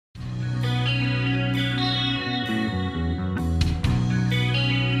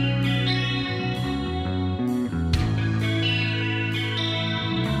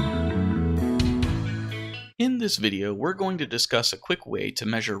In this video, we're going to discuss a quick way to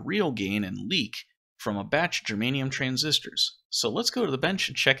measure real gain and leak from a batch of germanium transistors. So let's go to the bench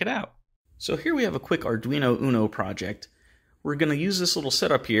and check it out. So here we have a quick Arduino Uno project. We're going to use this little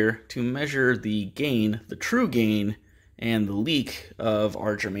setup here to measure the gain, the true gain, and the leak of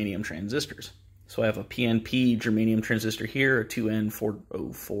our germanium transistors. So I have a PNP germanium transistor here, a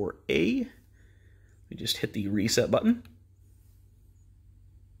 2N404A. We just hit the reset button.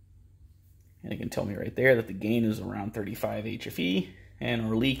 And it can tell me right there that the gain is around 35 HFE and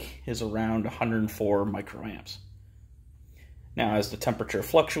our leak is around 104 microamps. Now, as the temperature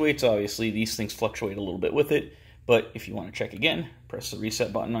fluctuates, obviously these things fluctuate a little bit with it, but if you want to check again, press the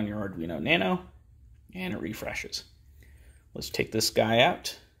reset button on your Arduino Nano and it refreshes. Let's take this guy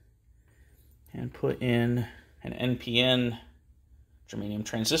out and put in an NPN germanium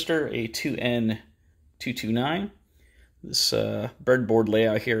transistor, a 2N229. This breadboard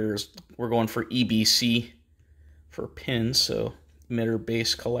layout here is, we're going for EBC for pins, so emitter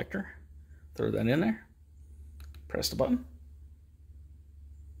base collector. Throw that in there, press the button,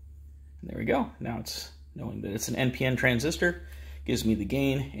 and there we go. Now it's knowing that it's an NPN transistor, gives me the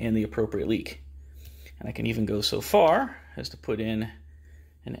gain and the appropriate leak. And I can even go so far as to put in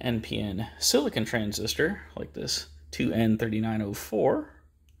an NPN silicon transistor, like this 2N3904.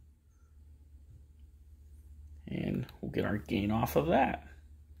 And we'll get our gain off of that.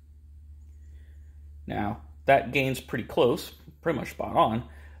 Now, that gain's pretty close, pretty much spot on.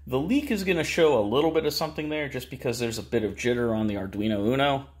 The leak is going to show a little bit of something there just because there's a bit of jitter on the Arduino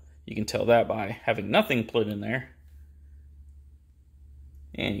Uno. You can tell that by having nothing put in there.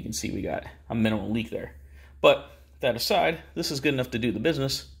 And you can see we got a minimal leak there. But that aside, this is good enough to do the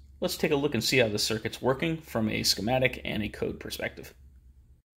business. Let's take a look and see how the circuit's working from a schematic and a code perspective.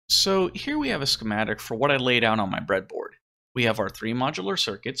 So here we have a schematic for what I laid out on my breadboard. We have our three modular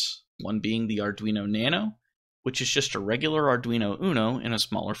circuits, one being the Arduino Nano, which is just a regular Arduino Uno in a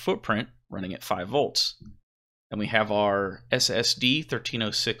smaller footprint running at 5 volts. Then we have our SSD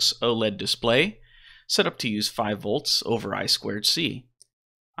 1306 OLED display set up to use 5 volts over I²C.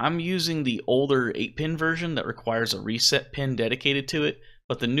 I'm using the older 8-pin version that requires a reset pin dedicated to it,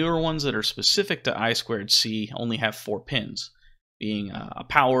 but the newer ones that are specific to I²C only have 4 pins. Being a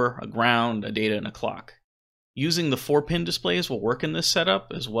power, a ground, a data, and a clock. Using the 4-pin displays will work in this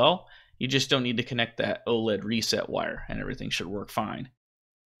setup as well. You just don't need to connect that OLED reset wire and everything should work fine.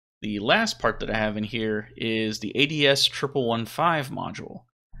 The last part that I have in here is the ADS1115 module.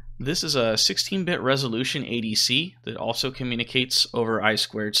 This is a 16-bit resolution ADC that also communicates over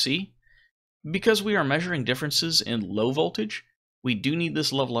I²C. Because we are measuring differences in low voltage, we do need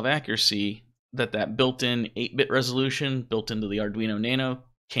this level of accuracy that built-in 8-bit resolution built into the Arduino Nano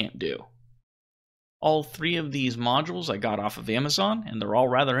can't do. All 3 of these modules I got off of Amazon, and they're all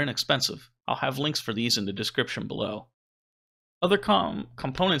rather inexpensive. I'll have links for these in the description below. Other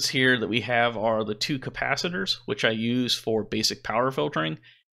components here that we have are the 2 capacitors, which I use for basic power filtering.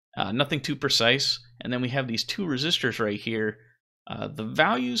 Nothing too precise. And then we have these 2 resistors right here. The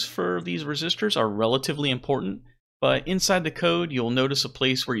values for these resistors are relatively important, but inside the code, you'll notice a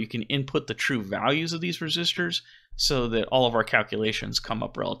place where you can input the true values of these resistors so that all of our calculations come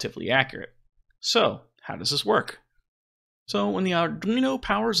up relatively accurate. So, how does this work? So, when the Arduino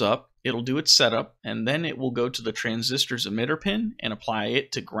powers up, it'll do its setup, and then it will go to the transistor's emitter pin and apply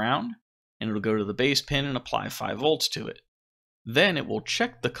it to ground, and it'll go to the base pin and apply 5 volts to it. Then it will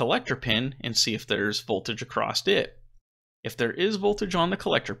check the collector pin and see if there's voltage across it. If there is voltage on the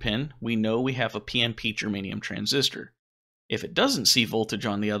collector pin, we know we have a PNP germanium transistor. If it doesn't see voltage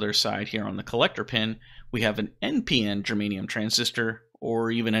on the other side here on the collector pin, we have an NPN germanium transistor or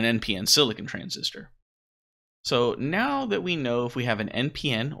even an NPN silicon transistor. So now that we know if we have an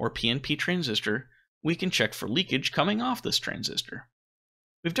NPN or PNP transistor, we can check for leakage coming off this transistor.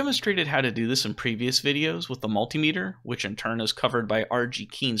 We've demonstrated how to do this in previous videos with the multimeter, which in turn is covered by R.G.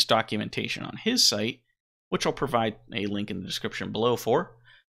 Keen's documentation on his site, which I'll provide a link in the description below for.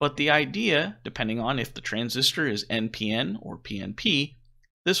 But the idea, depending on if the transistor is NPN or PNP,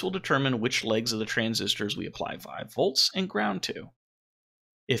 this will determine which legs of the transistors we apply 5 volts and ground to.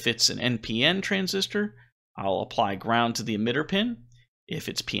 If it's an NPN transistor, I'll apply ground to the emitter pin. If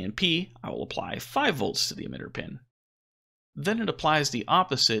it's PNP, I will apply 5 volts to the emitter pin. Then it applies the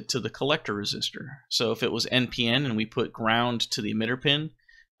opposite to the collector resistor. So if it was NPN and we put ground to the emitter pin,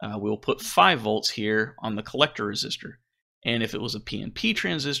 we'll put 5 volts here on the collector resistor. And if it was a PNP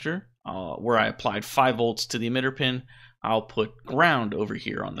transistor, where I applied 5 volts to the emitter pin, I'll put ground over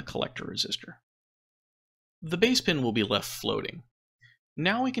here on the collector resistor. The base pin will be left floating.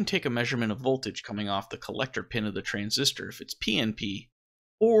 Now we can take a measurement of voltage coming off the collector pin of the transistor if it's PNP,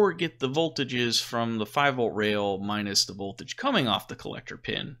 or get the voltages from the 5-volt rail minus the voltage coming off the collector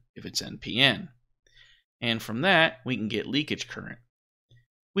pin if it's NPN. And from that, we can get leakage current.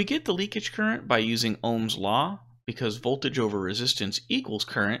 We get the leakage current by using Ohm's law, because voltage over resistance equals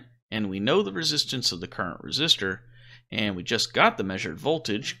current, and we know the resistance of the current resistor, and we just got the measured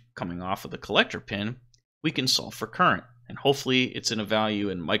voltage coming off of the collector pin. We can solve for current, and hopefully it's in a value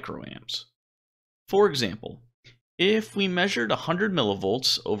in microamps. For example, if we measured 100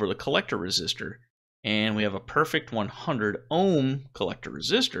 millivolts over the collector resistor, and we have a perfect 100 ohm collector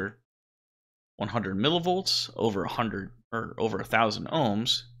resistor, 100 millivolts over 100 or over 1,000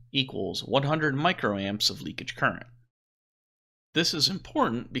 ohms equals 100 microamps of leakage current. This is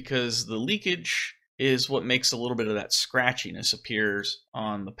important because the leakage is what makes a little bit of that scratchiness appears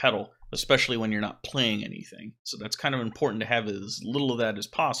on the pedal, especially when you're not playing anything. So that's kind of important to have as little of that as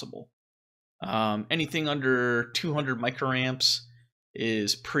possible. Anything under 200 microamps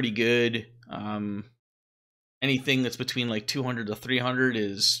is pretty good. Anything that's between like 200 to 300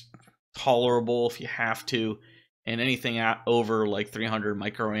 is tolerable if you have to. And anything over like 300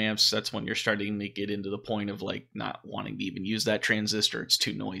 microamps, that's when you're starting to get into the point of like not wanting to even use that transistor. It's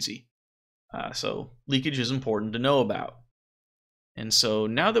too noisy. So leakage is important to know about. And so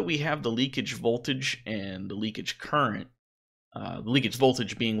now that we have the leakage voltage and the leakage current, the leakage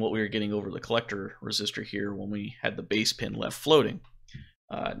voltage being what we were getting over the collector resistor here when we had the base pin left floating,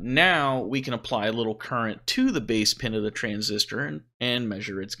 now we can apply a little current to the base pin of the transistor and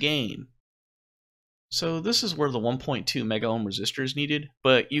measure its gain. So this is where the 1.2 mega ohm resistor is needed,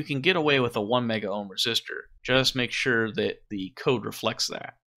 but you can get away with a 1 mega ohm resistor. Just make sure that the code reflects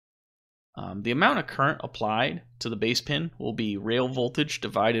that. The amount of current applied to the base pin will be rail voltage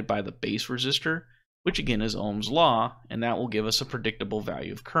divided by the base resistor, which again is Ohm's law, and that will give us a predictable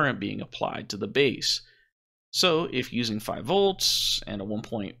value of current being applied to the base. So if using 5 volts and a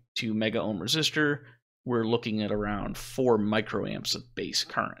 1.2 mega ohm resistor, we're looking at around 4 microamps of base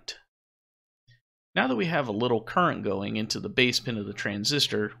current. Now that we have a little current going into the base pin of the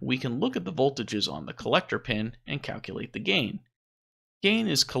transistor, we can look at the voltages on the collector pin and calculate the gain. Gain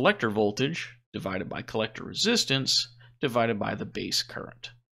is collector voltage divided by collector resistance divided by the base current.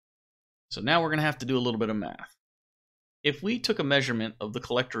 So now we're going to have to do a little bit of math. If we took a measurement of the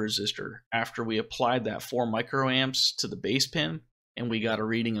collector resistor after we applied that 4 microamps to the base pin, and we got a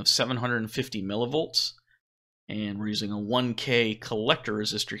reading of 750 millivolts, and we're using a 1K collector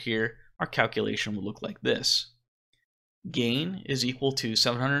resistor here, our calculation would look like this. Gain is equal to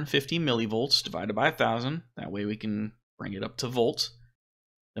 750 millivolts divided by 1,000. That way we can bring it up to volts.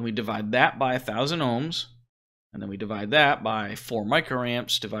 Then we divide that by 1,000 ohms. And then we divide that by 4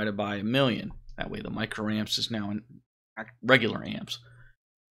 microamps divided by 1,000,000. That way the microamps is now in regular amps.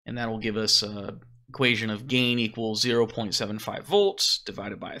 And that will give us an equation of gain equals 0.75 volts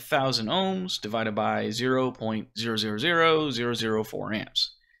divided by 1,000 ohms divided by 0.000004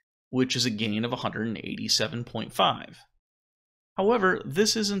 amps. Which is a gain of 187.5. However,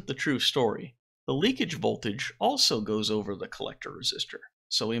 this isn't the true story. The leakage voltage also goes over the collector resistor,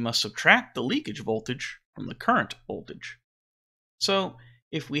 so we must subtract the leakage voltage from the current voltage. So,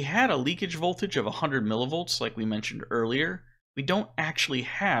 if we had a leakage voltage of 100 millivolts like we mentioned earlier, we don't actually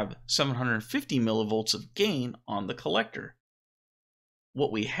have 750 millivolts of gain on the collector.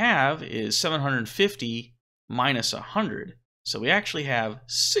 What we have is 750 minus 100. So we actually have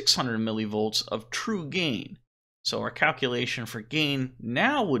 600 millivolts of true gain. So our calculation for gain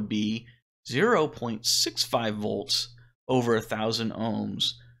now would be 0.65 volts over 1,000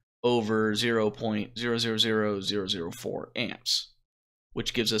 ohms over 0.000004 amps,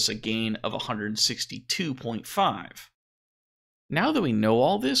 which gives us a gain of 162.5. Now that we know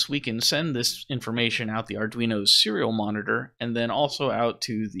all this, we can send this information out the Arduino's serial monitor and then also out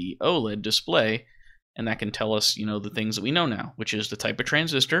to the OLED display. And that can tell us, the things that we know now, which is the type of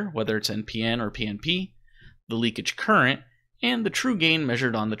transistor, whether it's NPN or PNP, the leakage current, and the true gain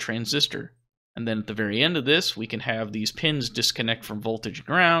measured on the transistor. And then at the very end of this, we can have these pins disconnect from voltage and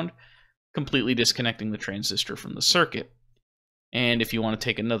ground, completely disconnecting the transistor from the circuit. And if you want to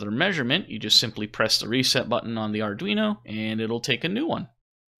take another measurement, you just simply press the reset button on the Arduino, and it'll take a new one.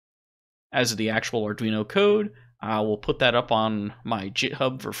 As of the actual Arduino code, I will put that up on my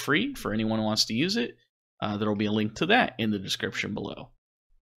GitHub for free for anyone who wants to use it. There will be a link to that in the description below.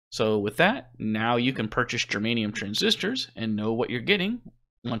 So with that, now you can purchase germanium transistors and know what you're getting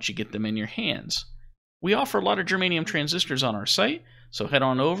once you get them in your hands. We offer a lot of germanium transistors on our site, so head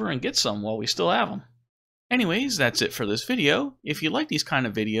on over and get some while we still have them. Anyways, that's it for this video. If you like these kind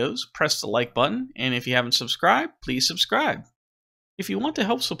of videos, press the like button, and if you haven't subscribed, please subscribe. If you want to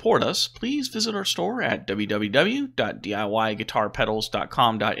help support us, please visit our store at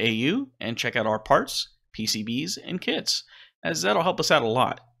www.diyguitarpedals.com.au and check out our parts, PCBs, and kits, as that'll help us out a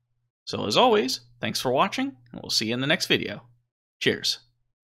lot. So as always, thanks for watching, and we'll see you in the next video. Cheers.